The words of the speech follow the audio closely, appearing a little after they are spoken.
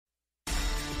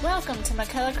Welcome to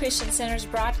McCullough Christian Center's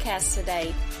broadcast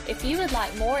today. If you would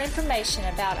like more information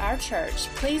about our church,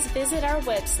 please visit our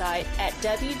website at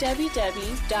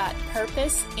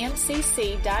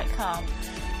www.purposemcc.com.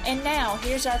 And now,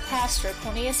 here's our pastor,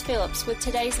 Cornelius Phillips, with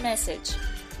today's message.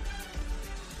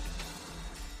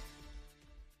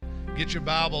 Get your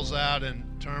Bibles out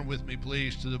and turn with me,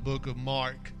 please, to the book of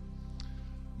Mark.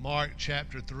 Mark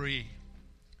chapter 3.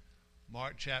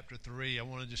 Mark chapter 3. I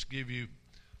want to just give you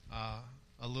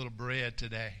a little bread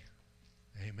today.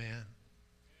 Amen.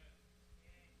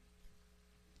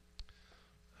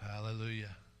 Hallelujah.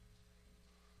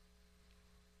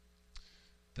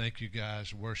 Thank you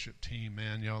guys, worship team,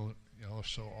 man. Y'all are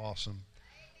so awesome.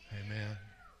 Amen.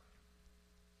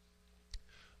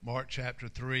 Mark chapter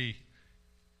 3.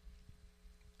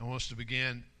 I want us to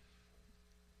begin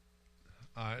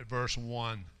at verse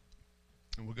 1.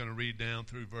 And we're going to read down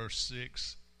through verse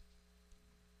 6.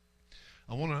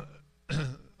 I want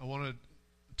to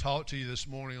talk to you this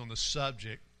morning on the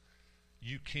subject,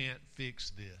 you can't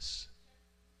fix this.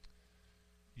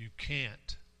 You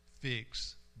can't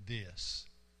fix this.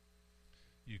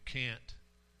 You can't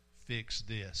fix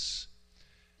this.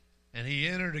 And he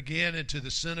entered again into the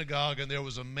synagogue, and there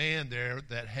was a man there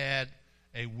that had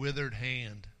a withered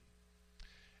hand.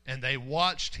 And they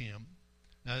watched him.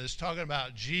 Now, it's talking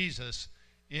about Jesus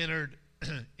entered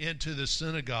into the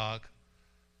synagogue,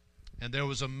 and there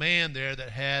was a man there that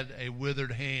had a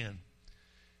withered hand.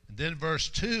 And then verse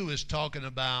 2 is talking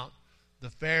about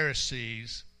the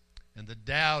Pharisees and the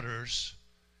doubters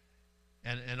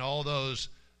and all those.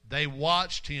 They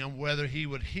watched him whether he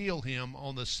would heal him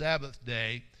on the Sabbath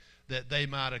day, that they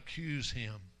might accuse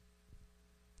him.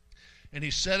 And he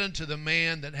said unto the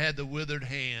man that had the withered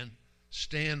hand,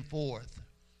 Stand forth.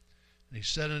 And he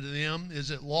said unto them, Is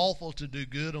it lawful to do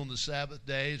good on the Sabbath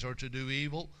days, or to do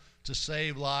evil, to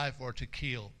save life, or to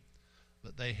kill?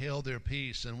 But they held their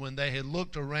peace. And when they had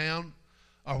looked around,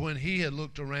 or when he had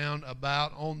looked around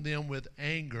about on them with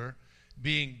anger,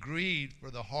 being grieved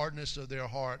for the hardness of their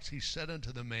hearts, he said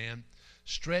unto the man,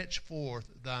 Stretch forth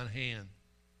thine hand.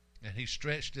 And he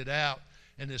stretched it out,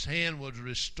 and his hand was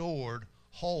restored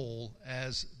whole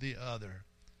as the other.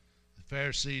 The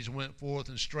Pharisees went forth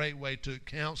and straightway took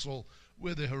counsel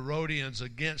with the Herodians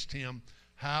against him,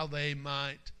 how they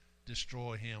might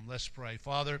destroy him. Let's pray.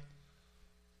 Father,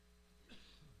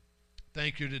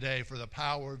 thank you today for the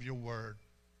power of your word.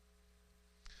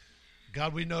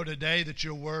 God, we know today that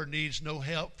your word needs no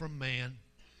help from man.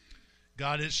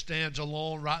 God, it stands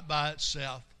alone right by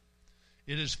itself.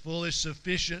 It is fully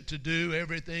sufficient to do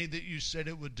everything that you said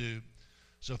it would do.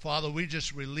 So, Father, we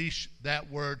just release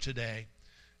that word today.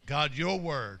 God, your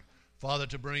word, Father,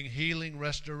 to bring healing,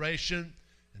 restoration,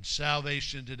 and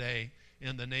salvation today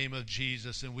in the name of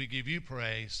Jesus. And we give you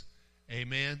praise.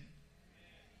 Amen.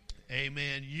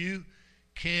 Amen. You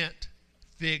can't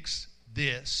fix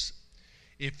this.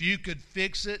 If you could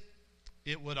fix it,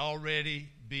 it would already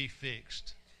be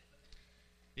fixed.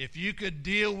 If you could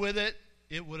deal with it,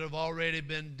 it would have already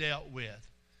been dealt with.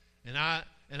 And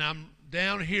I'm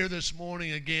down here this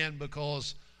morning again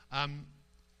because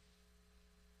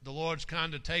the Lord's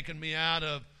kind of taken me out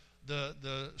of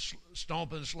the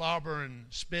stomping, slobber, and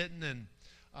spitting and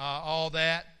all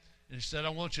that. And he said, I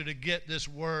want you to get this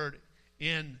word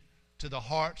into the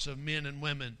hearts of men and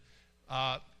women.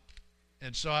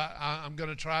 And so I'm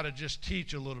going to try to just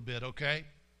teach a little bit, okay?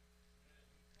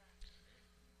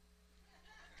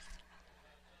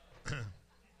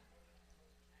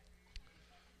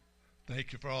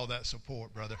 Thank you for all that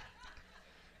support, brother.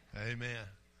 Amen.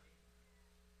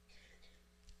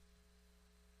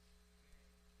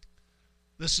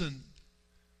 Listen,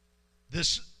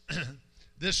 this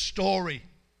story,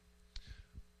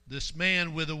 this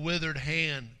man with a withered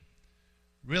hand,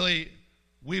 really,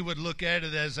 we would look at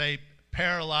it as a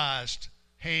paralyzed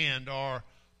hand, or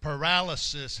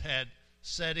paralysis had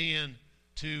set in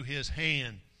to his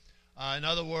hand. In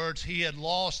other words, he had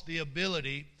lost the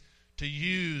ability to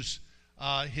use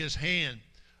his hand.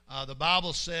 The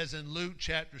Bible says in Luke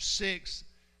chapter 6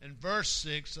 and verse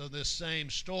 6 of this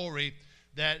same story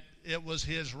that it was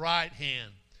his right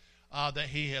hand that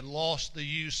he had lost the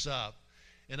use of.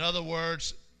 In other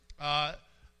words,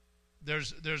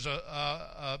 there's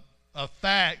a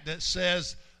fact that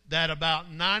says that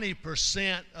about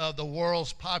 90% of the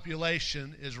world's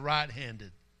population is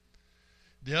right-handed.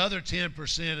 The other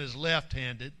 10% is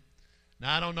left-handed.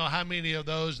 Now, I don't know how many of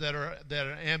those that are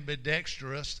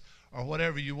ambidextrous or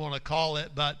whatever you want to call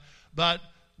it, but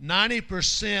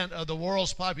 90% of the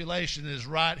world's population is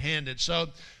right-handed. So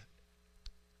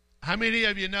how many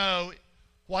of you know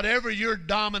whatever your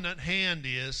dominant hand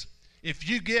is, if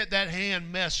you get that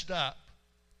hand messed up,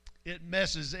 it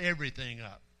messes everything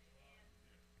up.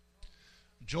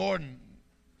 Jordan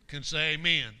can say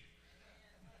amen.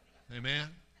 Amen.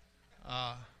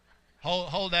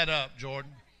 Hold that up,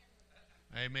 Jordan.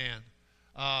 Amen.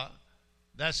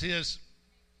 That's his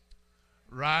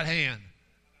right hand,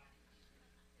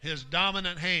 his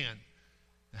dominant hand.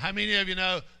 How many of you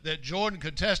know that Jordan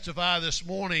could testify this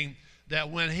morning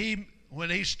that when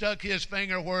he stuck his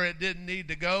finger where it didn't need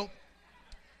to go,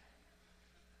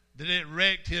 that it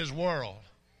wrecked his world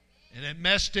and it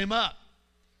messed him up.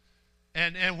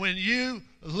 And when you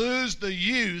lose the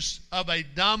use of a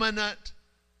dominant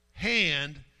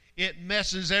hand, it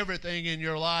messes everything in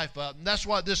your life up. And that's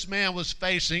what this man was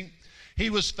facing. He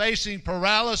was facing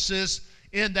paralysis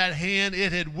in that hand.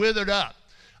 It had withered up.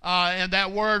 And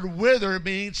that word wither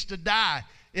means to die.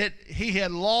 He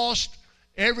had lost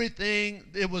everything.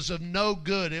 It was of no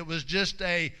good. It was just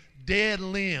a dead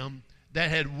limb that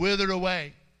had withered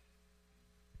away.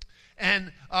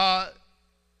 And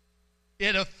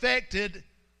it affected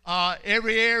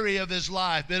every area of his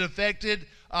life. It affected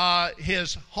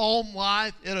his home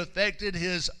life. It affected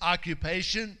his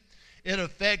occupation. It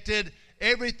affected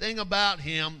everything about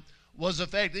him was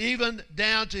affected. Even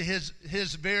down to his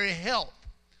very health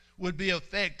would be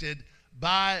affected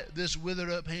by this withered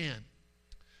up hand.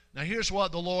 Now here's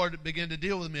what the Lord began to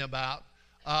deal with me about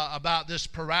this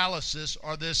paralysis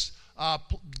or this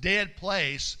dead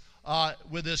place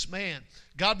with this man.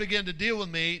 God began to deal with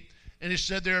me, and he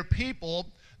said, there are people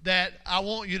that I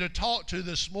want you to talk to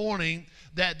this morning,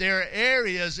 that there are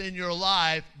areas in your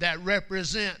life that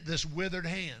represent this withered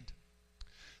hand.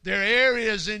 There are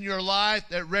areas in your life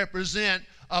that represent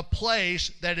a place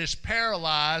that is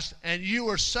paralyzed, and you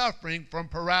are suffering from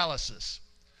paralysis.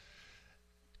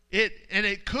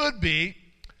 It could be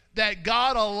that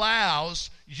God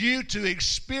allows you to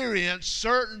experience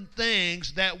certain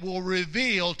things that will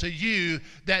reveal to you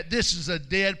that this is a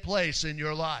dead place in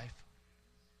your life.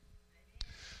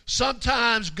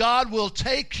 Sometimes God will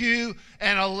take you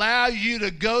and allow you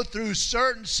to go through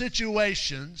certain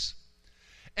situations,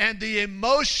 and the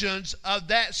emotions of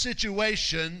that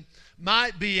situation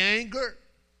might be anger,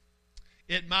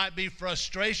 it might be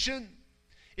frustration,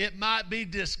 it might be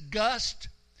disgust,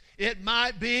 it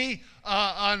might be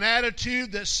an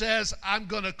attitude that says, I'm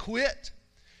going to quit.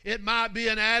 It might be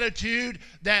an attitude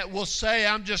that will say,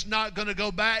 I'm just not going to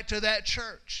go back to that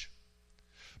church.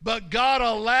 But God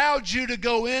allowed you to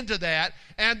go into that,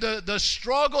 and the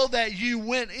struggle that you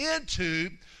went into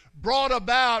brought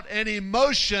about an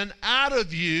emotion out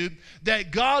of you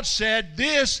that God said,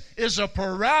 this is a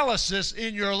paralysis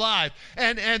in your life.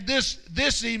 And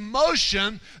this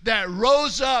emotion that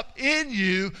rose up in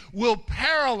you will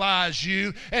paralyze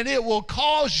you, and it will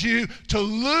cause you to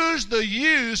lose the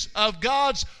use of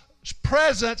God's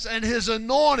presence and His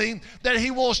anointing that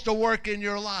He wants to work in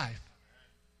your life.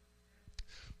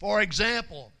 For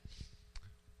example,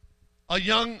 a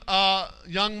young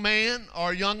man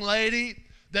or young lady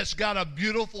that's got a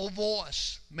beautiful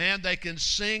voice. Man, they can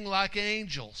sing like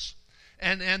angels.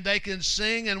 And they can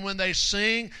sing, and when they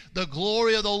sing, the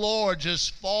glory of the Lord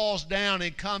just falls down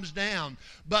and comes down.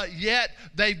 But yet,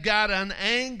 they've got an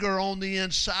anger on the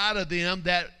inside of them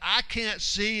that I can't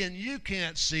see and you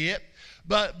can't see it.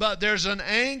 But there's an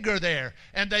anger there.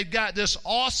 And they've got this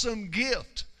awesome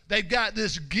gift. They've got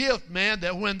this gift, man,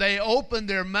 that when they open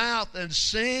their mouth and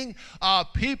sing,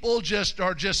 people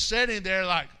are just sitting there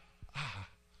like,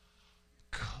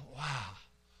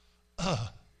 wow.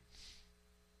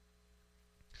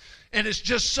 And it's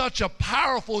just such a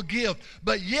powerful gift.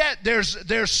 But yet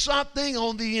there's something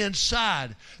on the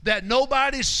inside that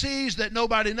nobody sees, that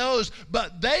nobody knows,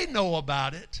 but they know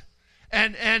about it.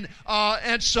 And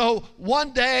so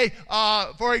one day,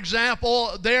 for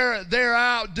example, they're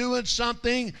out doing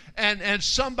something, and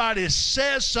somebody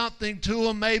says something to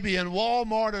them, maybe in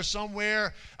Walmart or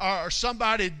somewhere, or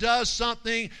somebody does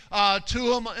something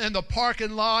to them in the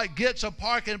parking lot, gets a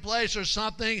parking place or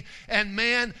something, and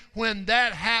man, when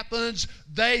that happens,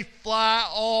 they fly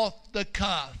off the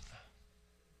cuff.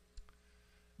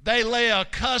 They lay a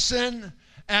cussing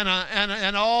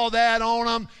and all that on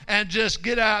them, and just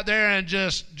get out there and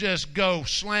just go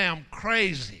slam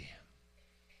crazy.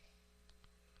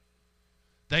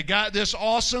 They got this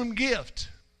awesome gift.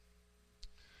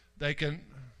 They can...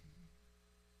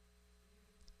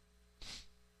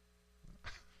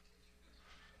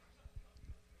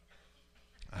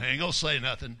 I ain't going to say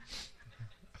nothing.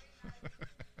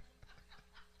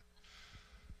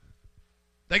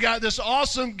 They got this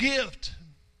awesome gift.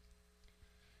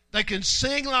 They can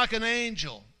sing like an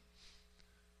angel.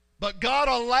 But God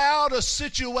allowed a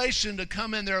situation to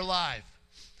come in their life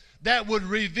that would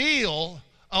reveal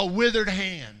a withered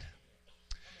hand.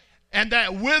 And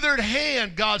that withered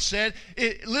hand, God said,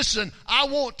 listen, I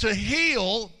want to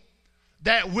heal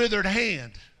that withered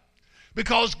hand.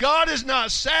 Because God is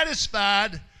not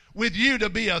satisfied with you to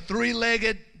be a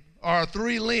three-legged or a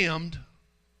three-limbed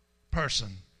person.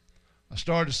 I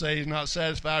started to say he's not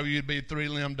satisfied with you to be a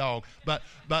three-limbed dog, but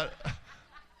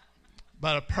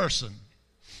a person.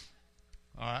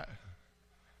 All right.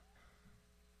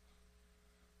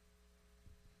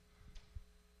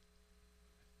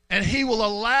 And he will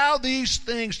allow these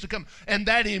things to come. And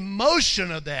that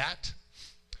emotion of that,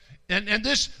 and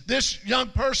this young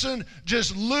person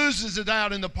just loses it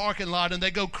out in the parking lot, and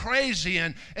they go crazy,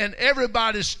 and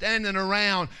everybody's standing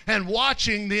around and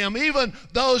watching them, even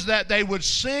those that they would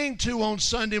sing to on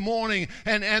Sunday morning,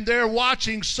 and they're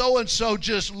watching so-and-so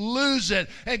just lose it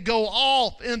and go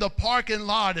off in the parking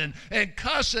lot and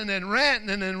cussing and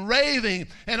ranting and raving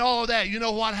and all of that. You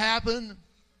know what happened?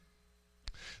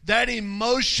 That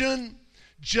emotion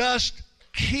just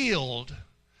killed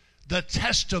the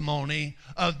testimony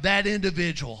of that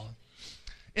individual.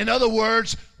 In other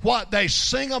words, what they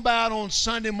sing about on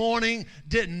Sunday morning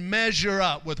didn't measure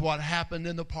up with what happened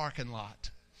in the parking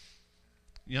lot.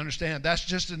 You understand? That's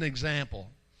just an example.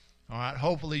 All right,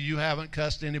 hopefully you haven't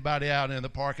cussed anybody out in the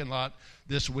parking lot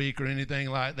this week or anything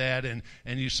like that, and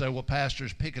you say, well,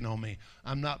 pastor's picking on me.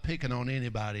 I'm not picking on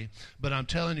anybody, but I'm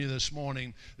telling you this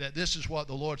morning that this is what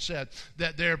the Lord said,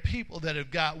 that there are people that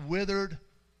have got withered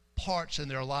parts in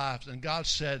their lives, and God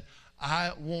said,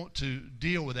 I want to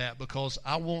deal with that because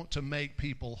I want to make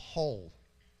people whole.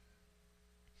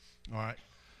 All right,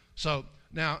 so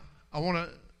now I want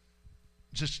to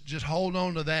just hold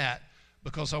on to that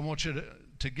because I want you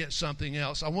to get something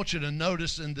else. I want you to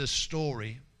notice in this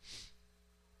story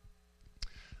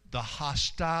the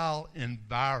hostile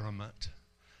environment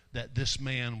that this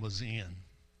man was in.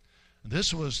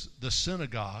 This was the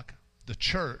synagogue, the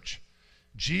church.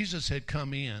 Jesus had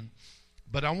come in,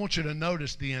 but I want you to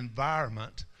notice the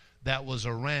environment that was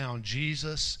around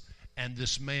Jesus and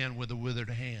this man with a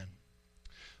withered hand.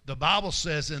 The Bible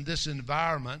says in this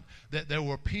environment that there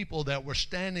were people that were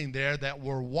standing there that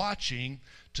were watching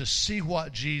to see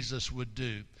what Jesus would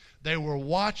do. They were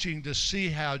watching to see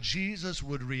how Jesus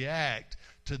would react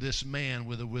to this man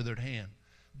with a withered hand.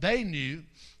 They knew,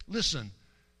 listen,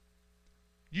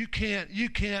 you can't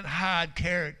hide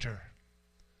character.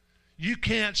 You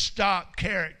can't stop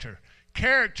character.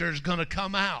 Character is going to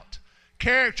come out.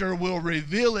 Character will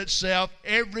reveal itself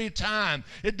every time.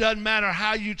 It doesn't matter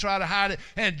how you try to hide it.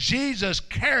 And Jesus'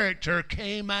 character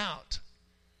came out.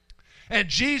 And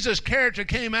Jesus' character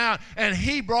came out, and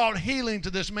he brought healing to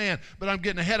this man. But I'm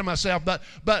getting ahead of myself. But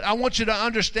I want you to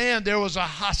understand there was a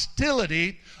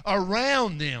hostility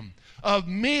around them of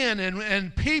men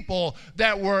and people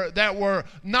that were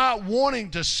not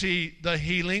wanting to see the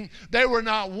healing. They were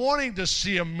not wanting to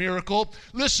see a miracle.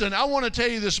 Listen, I want to tell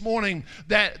you this morning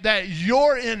that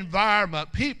your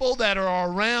environment, people that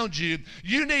are around you,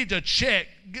 you need to check.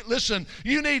 Listen,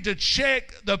 you need to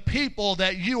check the people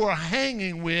that you are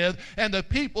hanging with and the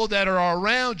people that are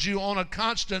around you on a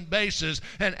constant basis,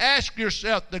 and ask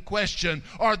yourself the question,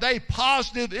 are they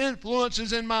positive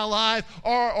influences in my life,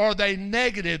 or are they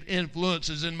negative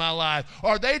influences in my life?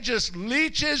 Are they just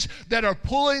leeches that are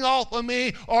pulling off of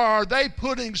me, or are they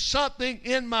putting something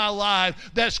in my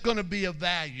life that's going to be of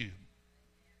value?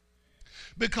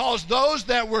 Because those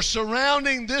that were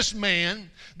surrounding this man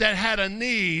that had a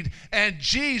need and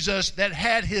Jesus that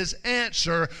had his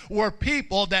answer were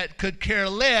people that could care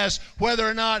less whether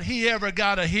or not he ever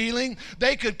got a healing.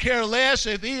 They could care less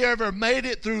if he ever made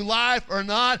it through life or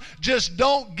not. Just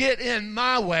don't get in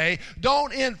my way.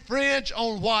 Don't infringe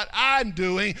on what I'm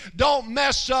doing. Don't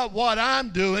mess up what I'm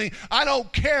doing. I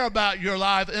don't care about your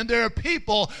life. And there are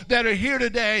people that are here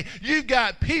today. You've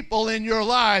got people in your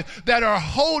life that are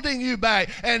holding you back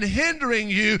and hindering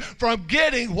you from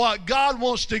getting what God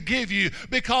wants to give you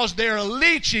because they're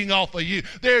leeching off of you.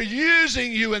 They're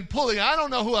using you and pulling. I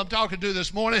don't know who I'm talking to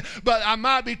this morning, but I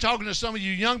might be talking to some of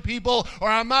you young people, or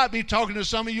I might be talking to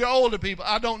some of you older people.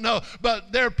 I don't know.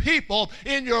 But there are people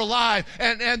in your life,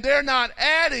 and they're not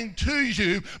adding to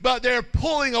you, but they're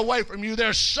pulling away from you.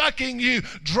 They're sucking you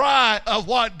dry of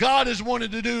what God has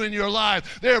wanted to do in your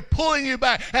life. They're pulling you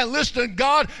back. And listen,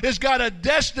 God has got a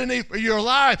destiny for your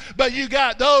life, but you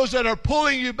got those that are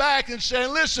pulling you back and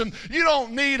saying, listen, you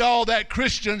don't need all that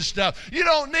Christian stuff. You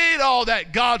don't need all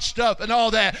that God stuff and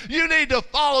all that. You need to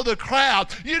follow the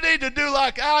crowd. You need to do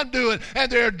like I'm doing.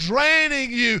 And they're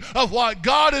draining you of what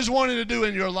God is wanting to do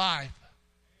in your life.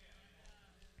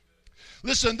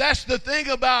 Listen, that's the thing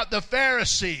about the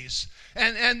Pharisees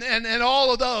and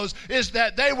all of those is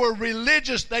that they were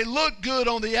religious. They looked good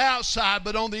on the outside,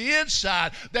 but on the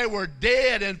inside, they were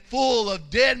dead and full of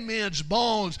dead men's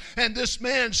bones. And this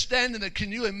man standing there,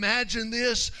 can you imagine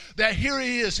this? That here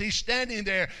he is, he's standing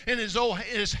there, and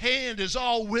his hand is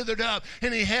all withered up,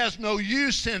 and he has no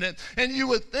use in it. And you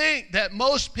would think that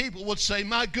most people would say,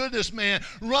 my goodness, man,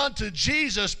 run to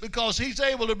Jesus because he's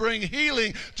able to bring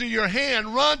healing to your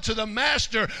hand. Run to the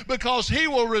Master because he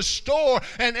will restore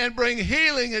and bring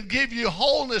healing and give you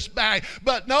wholeness back.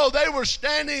 But no, they were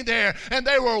standing there and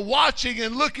they were watching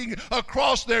and looking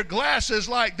across their glasses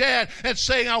like that and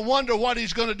saying, I wonder what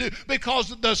he's going to do,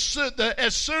 because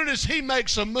as soon as he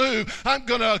makes a move, I'm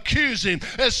going to accuse him.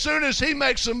 As soon as he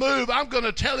makes a move, I'm going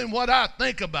to tell him what I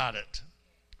think about it.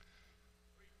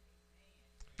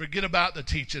 Forget about the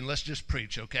teaching. Let's just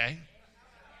preach, okay?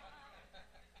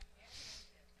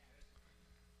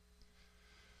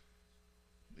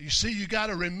 You see, you got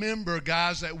to remember,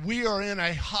 guys, that we are in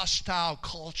a hostile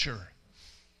culture.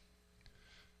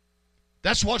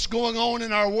 That's what's going on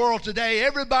in our world today.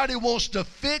 Everybody wants to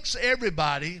fix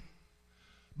everybody,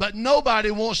 but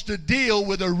nobody wants to deal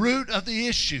with the root of the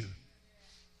issue.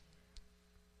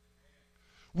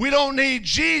 We don't need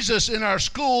Jesus in our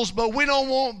schools, but we don't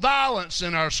want violence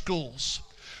in our schools.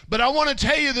 But I want to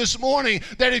tell you this morning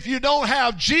that if you don't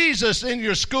have Jesus in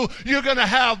your school, you're going to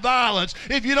have violence.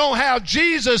 If you don't have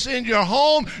Jesus in your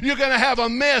home, you're going to have a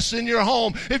mess in your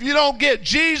home. If you don't get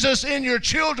Jesus in your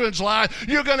children's life,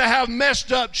 you're going to have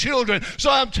messed up children. So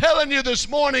I'm telling you this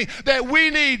morning that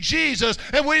we need Jesus,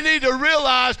 and we need to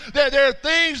realize that there are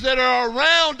things that are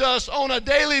around us on a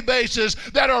daily basis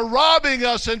that are robbing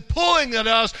us and pulling at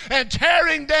us and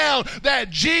tearing down that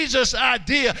Jesus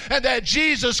idea and that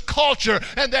Jesus culture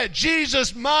and that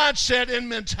Jesus mindset and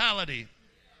mentality.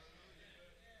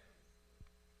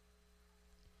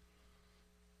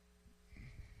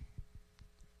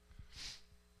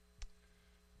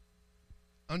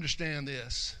 Understand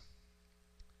this.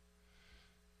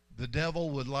 The devil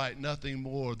would like nothing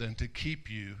more than to keep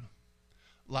you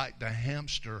like the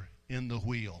hamster in the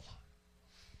wheel.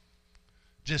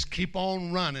 Just keep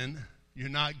on running. You're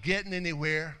not getting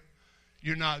anywhere.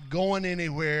 You're not going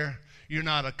anywhere. You're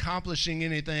not accomplishing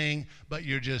anything, but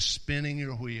you're just spinning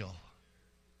your wheel.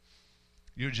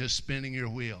 You're just spinning your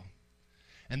wheel.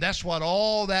 And that's what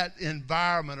all that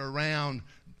environment around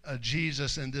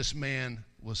Jesus and this man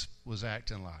was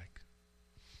acting like.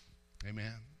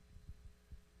 Amen.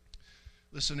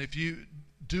 Listen, if you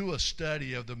do a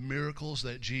study of the miracles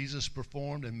that Jesus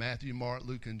performed in Matthew, Mark,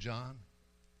 Luke, and John,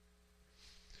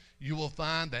 you will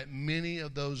find that many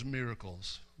of those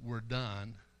miracles were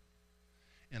done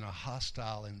in a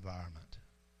hostile environment.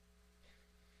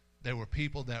 There were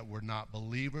people that were not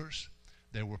believers.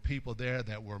 There were people there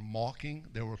that were mocking.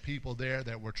 There were people there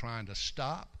that were trying to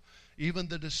stop. Even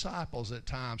the disciples at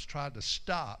times tried to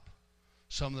stop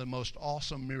some of the most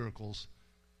awesome miracles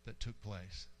that took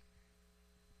place.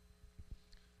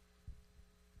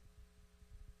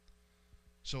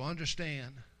 So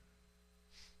understand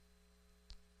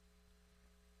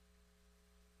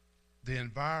the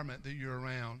environment that you're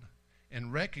around,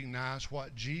 and recognize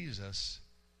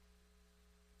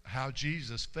how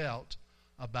Jesus felt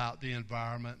about the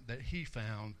environment that he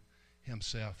found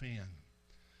himself in.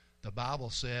 The Bible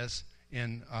says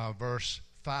in verse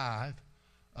 5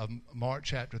 of Mark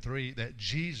chapter 3 that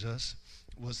Jesus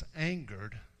was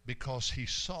angered because he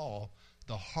saw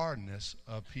the hardness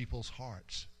of people's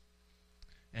hearts.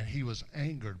 And he was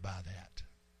angered by that.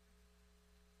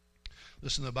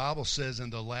 Listen, the Bible says in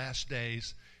the last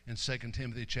days, in 2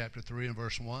 Timothy chapter 3 and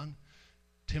verse 1,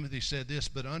 Timothy said this,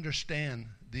 but understand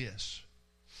this,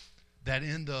 that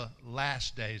in the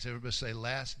last days, everybody say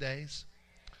last days?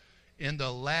 In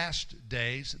the last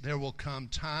days, there will come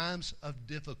times of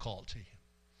difficulty.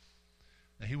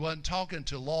 Now, he wasn't talking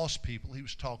to lost people. He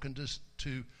was talking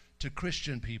to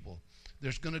Christian people.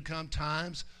 There's going to come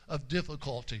times of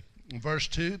difficulty. In verse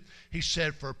 2, he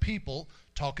said, for people,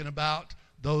 talking about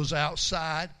those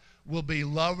outside, will be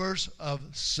lovers of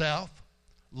self,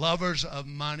 lovers of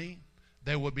money.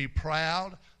 They will be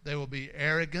proud. They will be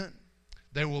arrogant.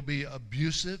 They will be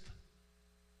abusive.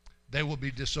 They will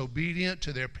be disobedient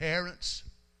to their parents,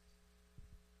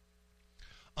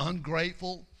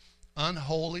 ungrateful,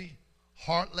 unholy,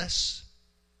 heartless,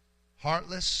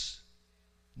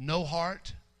 no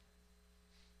heart,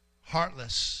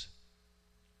 heartless.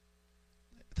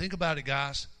 Think about it,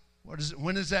 guys.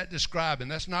 When is that describing?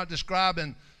 That's not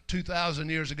describing 2,000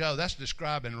 years ago. That's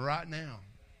describing right now.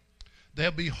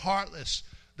 They'll be heartless.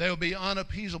 They'll be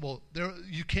unappeasable.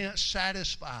 You can't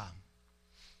satisfy them.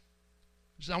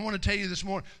 So I want to tell you this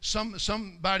morning,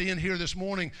 somebody in here this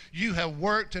morning, you have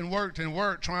worked and worked and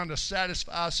worked trying to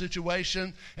satisfy a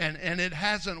situation, and it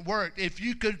hasn't worked. If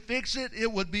you could fix it,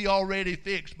 it would be already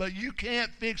fixed. But you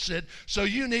can't fix it, so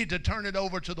you need to turn it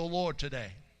over to the Lord today.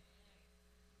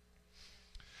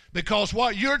 Because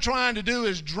what you're trying to do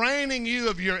is draining you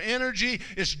of your energy.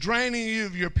 It's draining you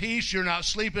of your peace. You're not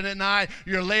sleeping at night.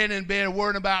 You're laying in bed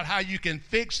worrying about how you can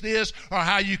fix this or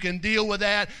how you can deal with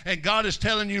that. And God is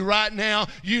telling you right now,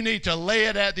 you need to lay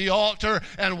it at the altar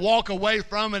and walk away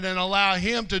from it and allow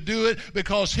Him to do it,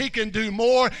 because He can do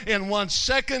more in 1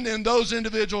 second in those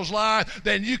individuals' lives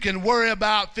than you can worry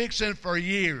about fixing for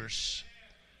years.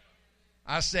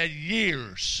 I said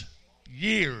years.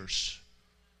 Years.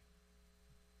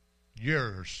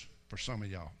 Yours for some of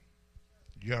y'all.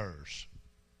 Yours.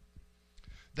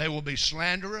 They will be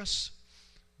slanderous.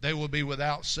 They will be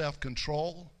without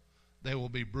self-control. They will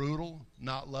be brutal,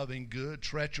 not loving good,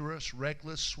 treacherous,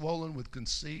 reckless, swollen with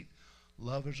conceit,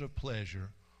 lovers of pleasure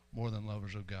more than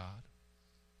lovers of God.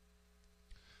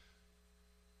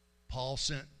 Paul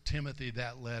sent Timothy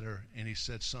that letter, and he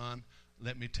said, son,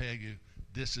 let me tell you,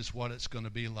 this is what it's going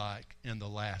to be like in the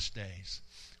last days.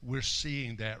 We're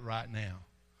seeing that right now.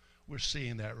 We're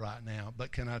seeing that right now.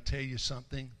 But can I tell you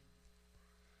something?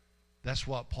 That's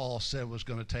what Paul said was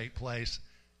going to take place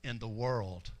in the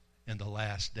world in the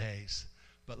last days.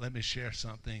 But let me share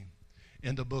something.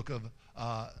 In the book of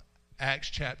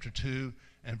Acts chapter 2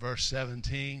 and verse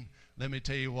 17, let me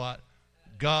tell you what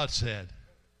God said.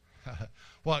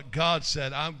 What God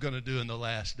said I'm going to do in the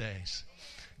last days.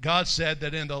 God said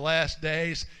that in the last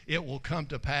days it will come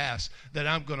to pass that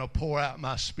I'm going to pour out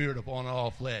my Spirit upon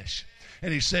all flesh.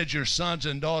 And He said your sons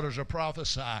and daughters will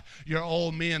prophesy. Your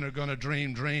old men are going to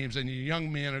dream dreams, and your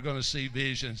young men are going to see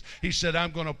visions. He said,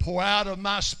 I'm going to pour out of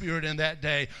my Spirit in that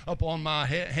day upon my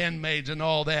handmaids and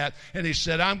all that. And He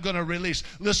said, I'm going to release.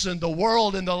 Listen, the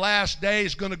world in the last days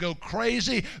is going to go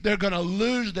crazy. They're going to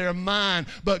lose their mind.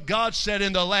 But God said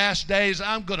in the last days,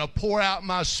 I'm going to pour out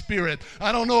my Spirit.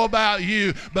 I don't know about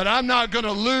you, but I'm not going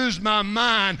to lose my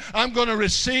mind. I'm going to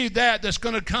receive that's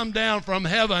going to come down from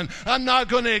heaven. I'm not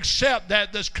going to accept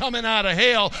that's coming out of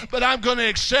hell, but I'm going to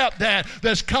accept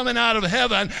that's coming out of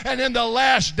heaven. And in the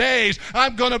last days,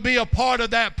 I'm going to be a part of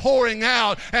that pouring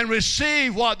out and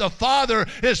receive what the Father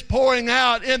is pouring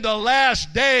out in the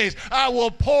last days. I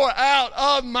will pour out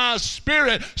of my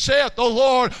Spirit, saith the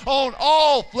Lord, on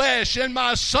all flesh, and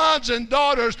my sons and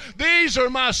daughters. These are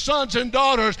my sons and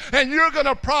daughters, and you're going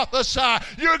to prophesy.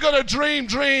 You're going to dream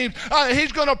dreams.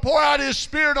 He's going to pour out His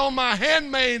Spirit on my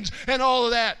handmaids and all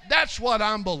of that. That's what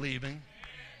I'm believing.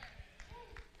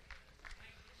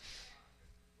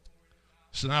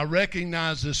 So I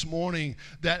recognize this morning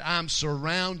that I'm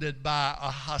surrounded by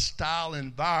a hostile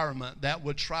environment that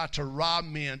would try to rob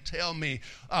me and tell me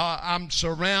I'm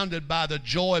surrounded by the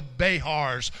Joy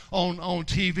Behars on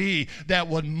TV that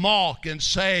would mock and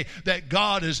say that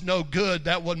God is no good,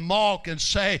 that would mock and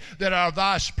say that our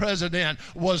vice president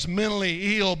was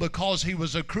mentally ill because he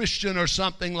was a Christian or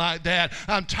something like that.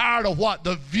 I'm tired of what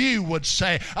The View would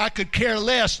say. I could care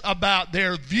less about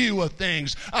their view of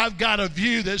things. I've got a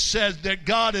view that says that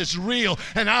God is real,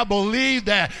 and I believe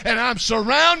that, and I'm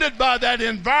surrounded by that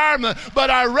environment,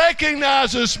 but I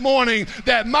recognize this morning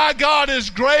that my God is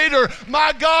greater,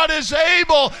 my God is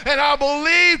able, and I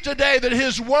believe today that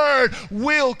His word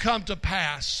will come to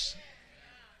pass.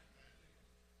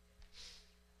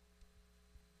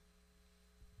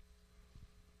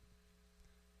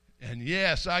 And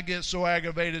yes, I get so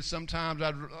aggravated sometimes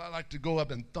I like to go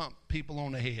up and thump people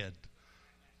on the head.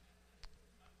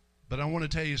 But I want to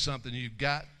tell you something. You've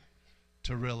got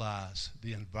to realize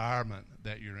the environment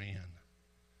that you're in.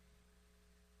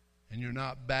 And you're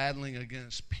not battling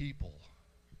against people.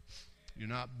 You're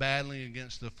not battling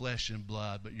against the flesh and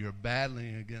blood, but you're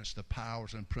battling against the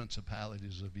powers and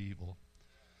principalities of evil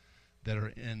that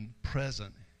are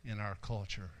present in our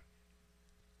culture.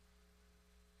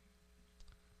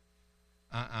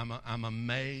 I'm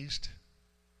amazed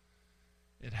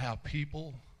at how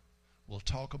people will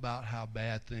talk about how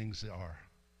bad things are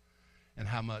and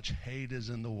how much hate is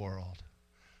in the world,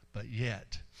 but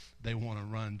yet they want to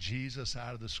run Jesus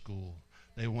out of the school.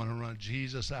 They want to run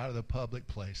Jesus out of the public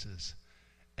places,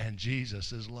 and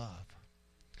Jesus is love.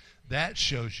 That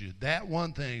shows you, that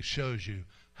one thing shows you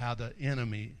how the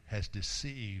enemy has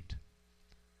deceived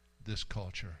this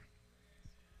culture.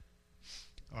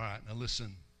 All right, now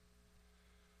listen.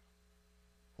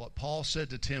 What Paul said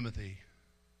to Timothy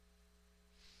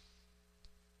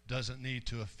doesn't need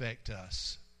to affect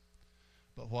us.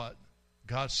 But what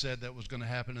God said that was going to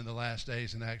happen in the last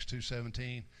days in Acts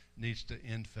 2:17 needs to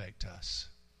infect us.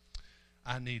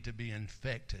 I need to be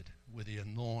infected with the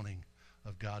anointing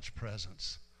of God's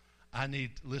presence.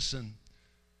 Listen,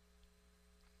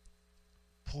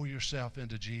 pour yourself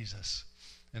into Jesus.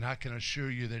 And I can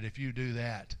assure you that if you do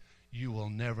that, you will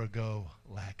never go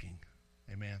lacking.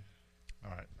 Amen.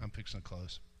 All right, I'm fixing to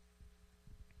close.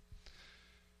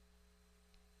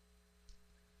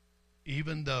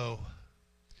 Even though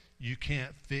you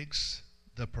can't fix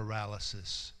the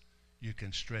paralysis, you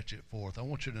can stretch it forth. I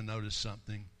want you to notice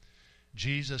something.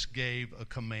 Jesus gave a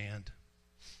command.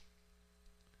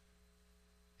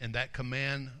 And that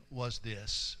command was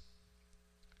this.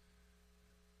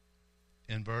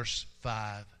 In verse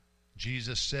 5,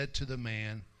 Jesus said to the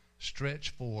man, "Stretch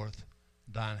forth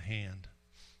thine hand."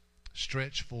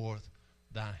 Stretch forth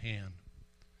thy hand.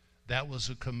 That was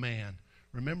a command.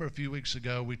 Remember a few weeks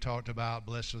ago we talked about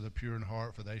blessed are the pure in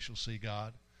heart, for they shall see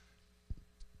God.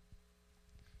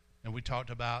 And we talked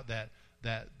about that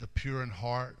the pure in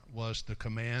heart was the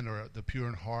command, or the pure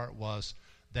in heart was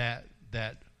that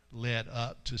led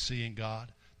up to seeing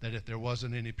God. That if there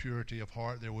wasn't any purity of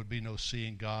heart, there would be no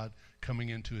seeing God, coming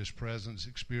into his presence,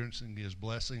 experiencing his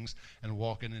blessings, and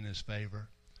walking in his favor.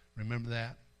 Remember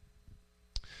that?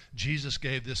 Jesus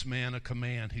gave this man a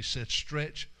command. He said,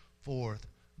 "Stretch forth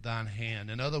thine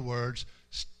hand." In other words,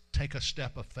 take a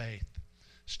step of faith.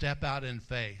 Step out in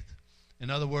faith. In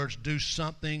other words, do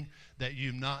something that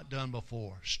you've not done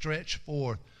before. Stretch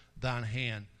forth thine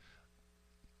hand.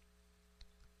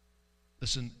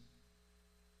 Listen,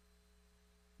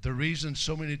 the reason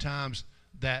so many times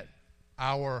that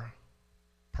our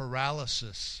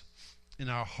paralysis in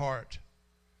our heart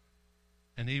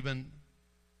and even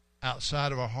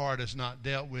outside of our heart is not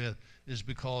dealt with is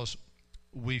because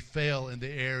we fail in the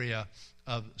area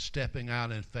of stepping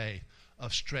out in faith,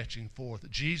 of stretching forth.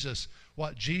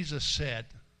 What Jesus said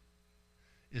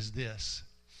is this: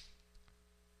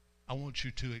 I want you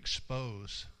to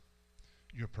expose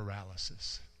your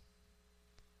paralysis.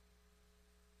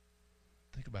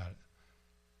 Think about it.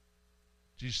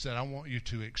 Jesus said, I want you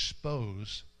to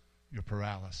expose your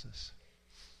paralysis.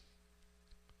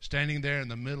 Standing there in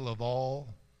the middle of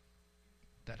all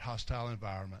that hostile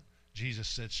environment, Jesus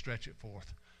said, stretch it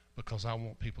forth, because I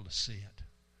want people to see it.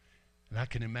 And I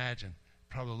can imagine, it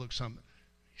probably looked something,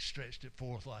 he stretched it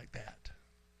forth like that.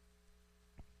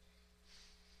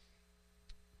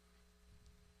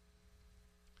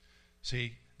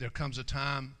 See, there comes a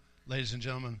time, ladies and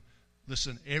gentlemen,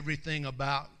 listen, everything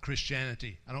about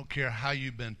Christianity, I don't care how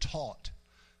you've been taught,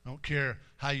 I don't care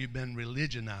how you've been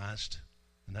religionized,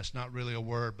 and that's not really a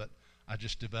word, but I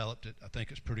just developed it. I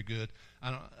think it's pretty good.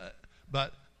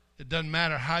 But it doesn't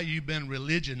matter how you've been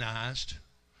religionized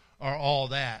or all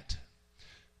that.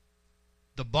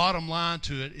 The bottom line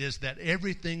to it is that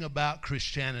everything about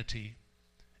Christianity,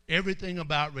 everything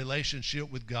about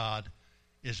relationship with God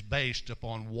is based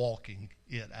upon walking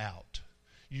it out.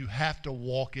 You have to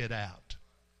walk it out.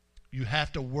 You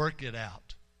have to work it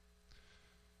out.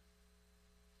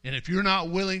 And if you're not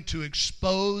willing to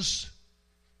expose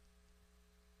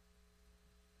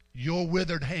your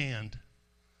withered hand,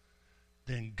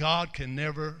 then God can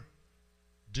never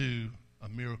do a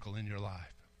miracle in your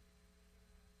life.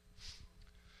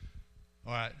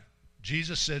 All right.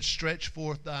 Jesus said, stretch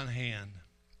forth thine hand,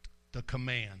 the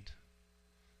command.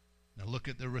 Now look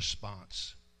at the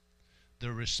response.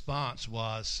 The response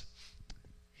was,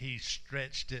 he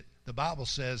stretched it. The Bible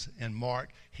says in Mark,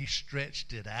 he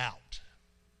stretched it out.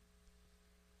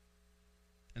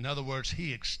 In other words,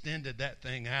 he extended that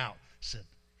thing out. Said,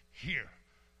 here,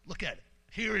 look at it.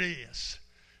 Here it is.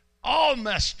 All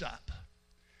messed up.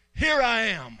 Here I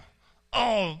am.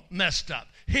 All messed up.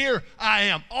 Here I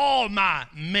am. All my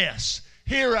mess.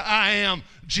 Here I am,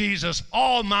 Jesus,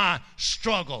 all my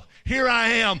struggle. Here I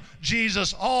am,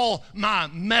 Jesus, all my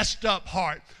messed up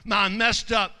heart, my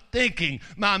messed up thinking,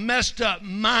 my messed up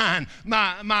mind,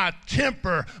 my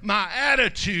temper, my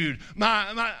attitude,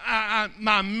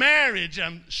 my marriage.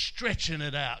 I'm stretching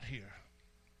it out here.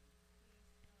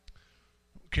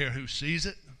 Don't care who sees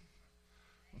it.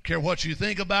 Don't care what you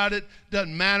think about it.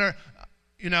 Doesn't matter.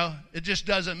 You know, it just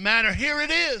doesn't matter. Here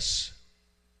it is.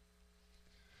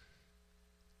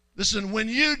 Listen, when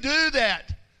you do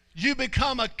that, you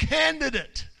become a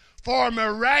candidate for a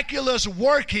miraculous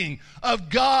working of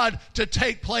God to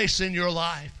take place in your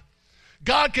life.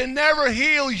 God can never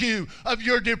heal you of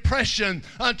your depression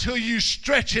until you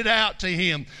stretch it out to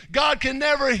Him. God can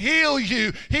never heal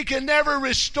you. He can never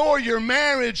restore your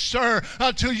marriage, sir,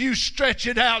 until you stretch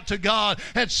it out to God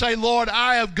and say, Lord,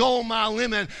 I have gone my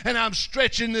limit and I'm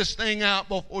stretching this thing out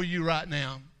before you right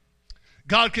now.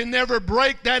 God can never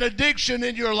break that addiction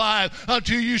in your life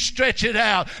until you stretch it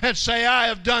out and say, I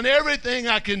have done everything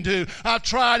I can do. I've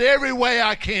tried every way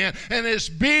I can, and it's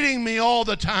beating me all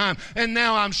the time. And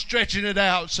now I'm stretching it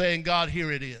out, saying, God, here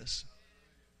it is.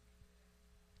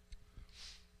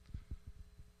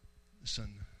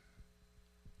 Listen,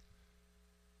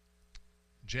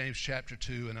 James chapter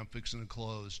 2, and I'm fixing to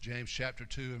close. James chapter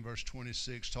 2 and verse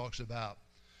 26 talks about,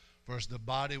 for as the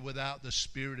body without the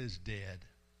spirit is dead,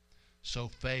 so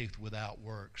faith without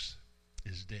works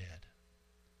is dead.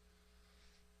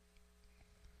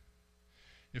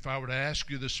 If I were to ask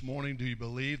you this morning, do you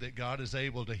believe that God is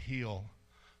able to heal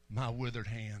my withered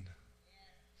hand?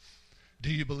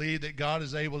 Do you believe that God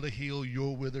is able to heal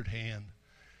your withered hand?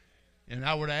 And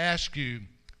I were to ask you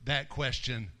that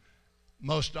question,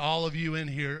 most all of you in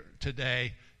here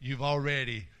today, you've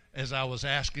already, as I was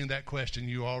asking that question,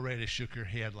 you already shook your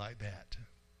head like that.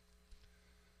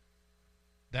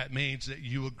 That means that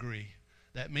you agree.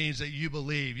 That means that you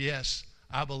believe, yes,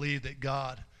 I believe that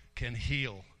God can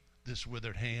heal this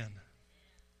withered hand.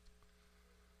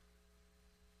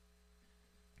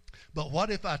 But what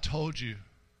if I told you,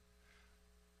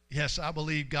 yes, I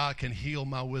believe God can heal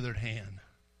my withered hand,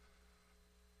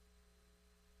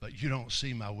 but you don't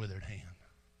see my withered hand?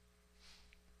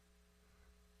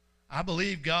 I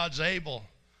believe God's able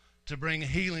to bring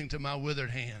healing to my withered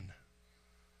hand.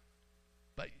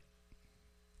 But,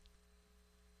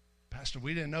 Pastor,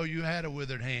 we didn't know you had a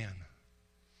withered hand.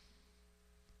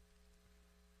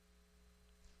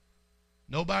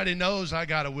 Nobody knows I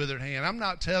got a withered hand. I'm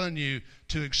not telling you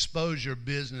to expose your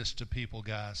business to people,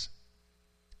 guys.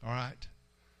 All right?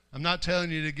 I'm not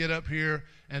telling you to get up here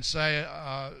and say,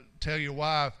 tell your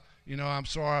wife, you know, I'm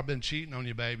sorry I've been cheating on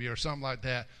you, baby, or something like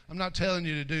that. I'm not telling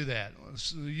you to do that.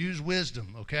 Let's use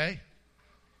wisdom, okay?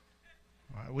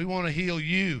 All right, we want to heal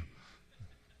you.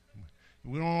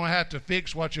 We don't have to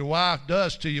fix what your wife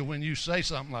does to you when you say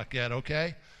something like that,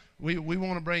 okay? We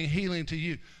want to bring healing to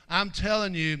you. I'm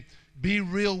telling you, be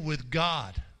real with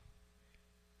God.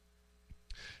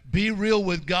 Be real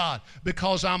with God,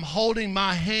 because I'm holding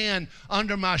my hand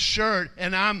under my shirt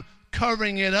and I'm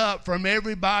covering it up from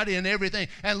everybody and everything.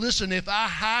 And listen, if I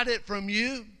hide it from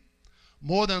you,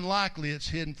 more than likely it's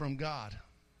hidden from God.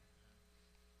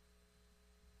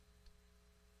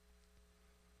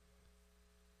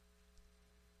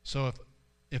 So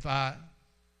if I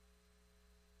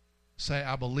say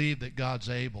I believe that God's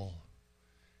able,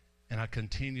 and I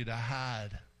continue to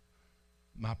hide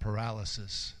my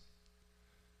paralysis,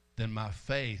 then my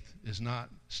faith is not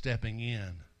stepping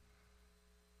in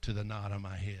to the knot on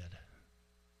my head.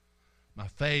 My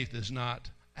faith is not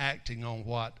acting on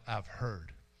what I've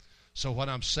heard. So what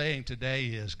I'm saying today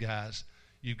is, guys,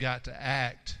 you've got to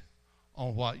act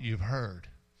on what you've heard.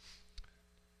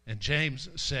 And James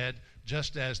said,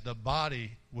 just as the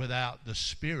body without the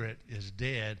spirit is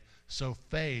dead, so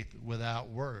faith without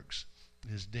works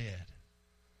is dead.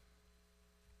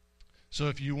 So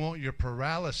if you want your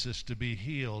paralysis to be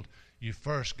healed, you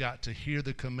first got to hear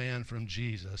the command from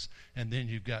Jesus, and then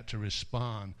you've got to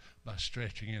respond by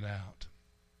stretching it out.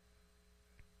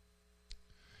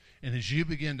 And as you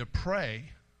begin to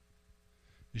pray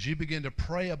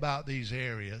about these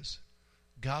areas,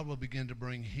 God will begin to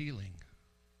bring healing.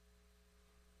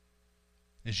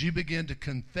 As you begin to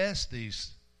confess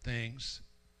these things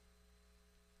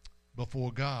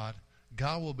before God,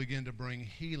 God will begin to bring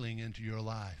healing into your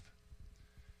life.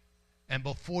 And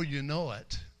before you know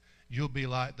it, you'll be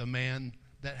like the man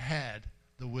that had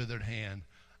the withered hand.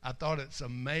 I thought it's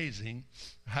amazing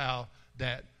how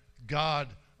that God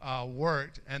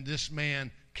worked, and this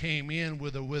man came in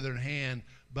with a withered hand,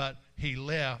 but he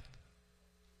left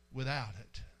without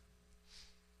it.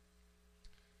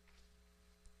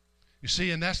 You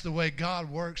see, and that's the way God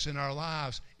works in our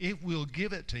lives. If we'll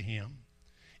give it to him,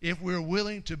 if we're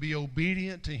willing to be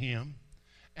obedient to him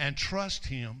and trust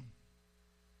him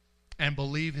and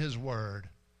believe his word,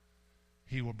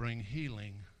 he will bring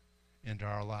healing into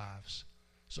our lives.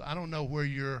 So I don't know where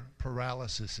your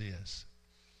paralysis is.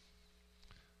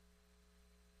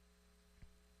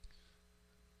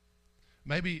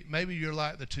 Maybe you're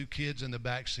like the two kids in the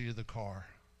back seat of the car,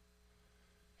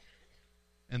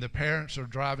 and the parents are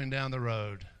driving down the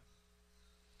road,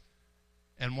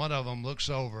 and one of them looks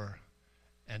over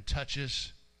and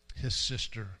touches his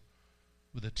sister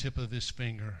with the tip of his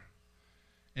finger.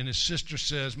 And his sister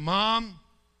says, "Mom,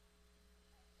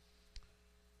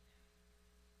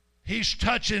 he's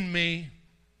touching me."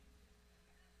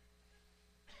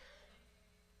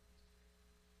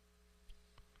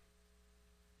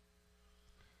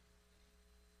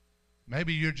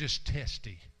 Maybe you're just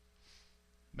testy.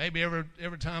 Maybe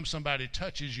every time somebody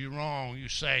touches you wrong, you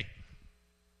say,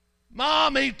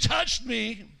 Mom, he touched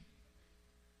me.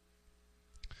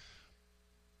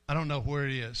 I don't know where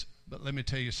it is, but let me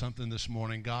tell you something this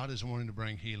morning. God is wanting to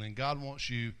bring healing. God wants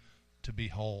you to be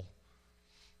whole.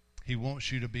 He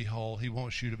wants you to be whole. He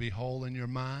wants you to be whole in your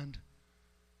mind.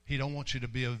 He don't want you to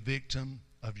be a victim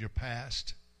of your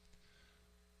past.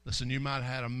 Listen, you might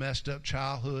have had a messed up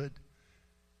childhood,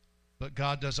 but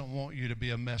God doesn't want you to be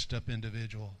a messed up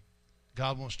individual.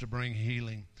 God wants to bring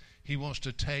healing. He wants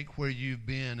to take where you've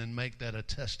been and make that a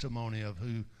testimony of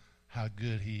how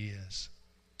good he is.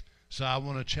 So I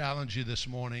want to challenge you this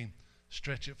morning.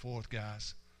 Stretch it forth,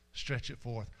 guys. Stretch it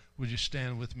forth. Would you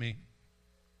stand with me?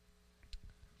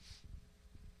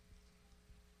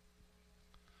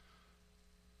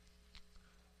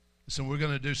 So we're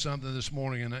going to do something this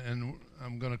morning, and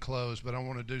I'm going to close, but I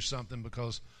want to do something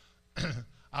because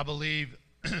I believe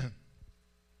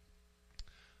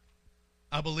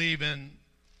in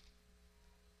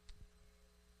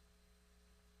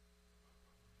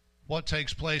what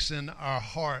takes place in our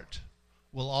heart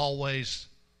will always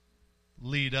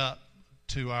lead up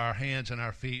to our hands and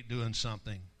our feet doing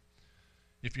something.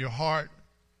 If your heart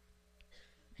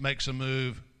makes a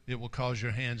move, it will cause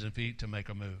your hands and feet to make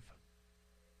a move.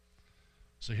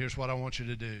 So here's what I want you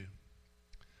to do.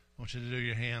 I want you to do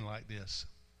your hand like this.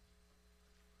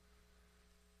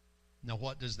 Now,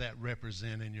 what does that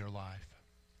represent in your life?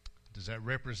 Does that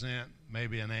represent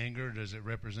maybe an anger? Does it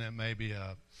represent maybe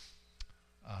a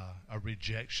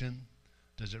rejection?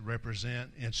 Does it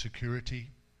represent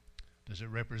insecurity? Does it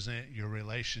represent your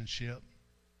relationship?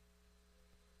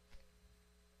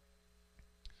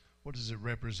 What does it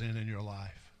represent in your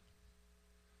life?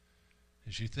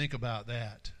 As you think about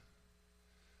that,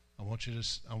 I want you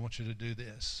to do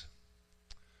this.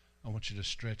 I want you to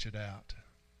stretch it out.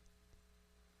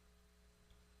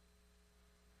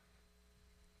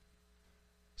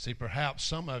 See, perhaps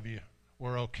some of you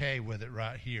were okay with it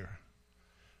right here.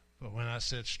 But when I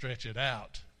said stretch it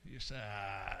out, you say,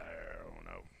 I don't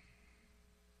know.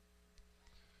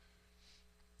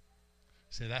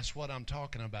 See, that's what I'm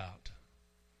talking about.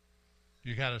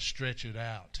 You got to stretch it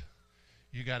out.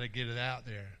 You got to get it out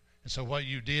there. And so what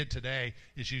you did today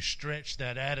is you stretched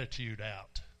that attitude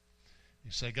out. You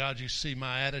say, God, you see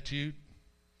my attitude?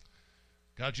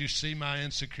 God, you see my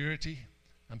insecurity?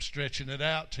 I'm stretching it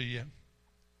out to you.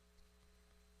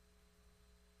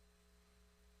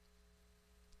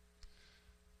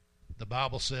 The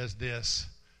Bible says this,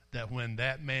 that when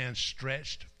that man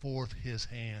stretched forth his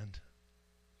hand,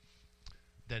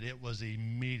 that it was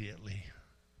immediately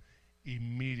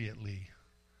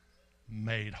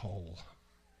made whole.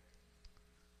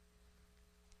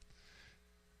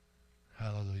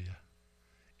 Hallelujah.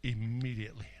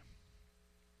 Immediately.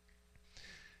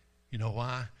 You know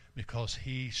why? Because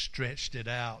he stretched it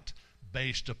out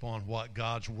based upon what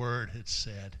God's word had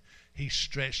said. He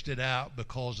stretched it out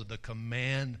because of the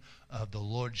command of the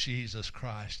Lord Jesus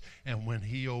Christ. And when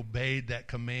he obeyed that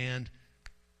command,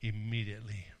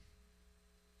 immediately.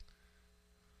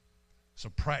 So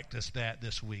practice that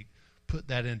this week. Put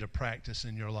that into practice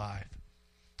in your life.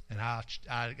 And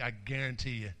I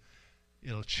guarantee you,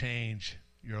 it'll change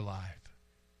your life.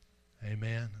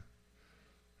 Amen.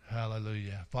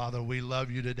 Hallelujah. Father, we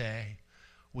love you today.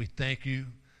 We thank you,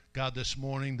 God, this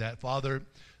morning that, Father,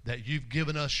 that you've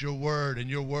given us your word, and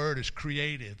your word is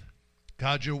creative.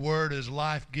 God, your word is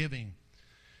life-giving.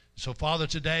 So, Father,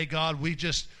 today, God, we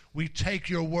take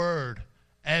your word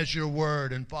as your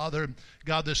word. And, Father,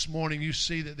 God, this morning you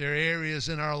see that there are areas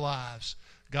in our lives,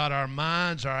 God, our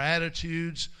minds, our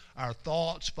attitudes, our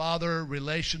thoughts, Father,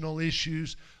 relational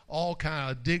issues, all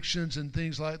kind of addictions and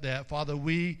things like that. Father,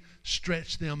 we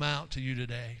stretch them out to you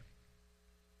today.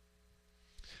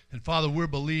 And, Father, we're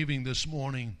believing this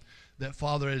morning that,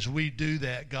 Father, as we do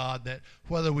that, God, that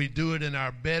whether we do it in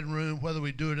our bedroom, whether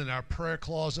we do it in our prayer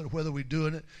closet, whether we do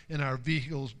it in our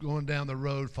vehicles going down the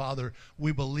road, Father,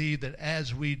 we believe that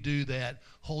as we do that,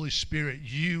 Holy Spirit,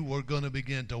 you are going to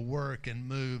begin to work and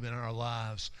move in our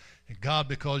lives. And God,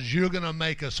 because you're going to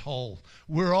make us whole.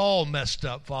 We're all messed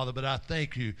up, Father, but I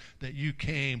thank you that you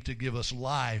came to give us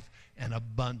life and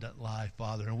abundant life,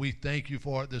 Father. And we thank you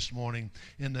for it this morning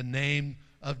in the name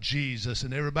of Jesus.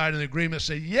 And everybody in agreement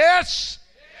say, yes! Yes!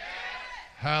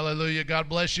 Hallelujah. God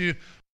bless you.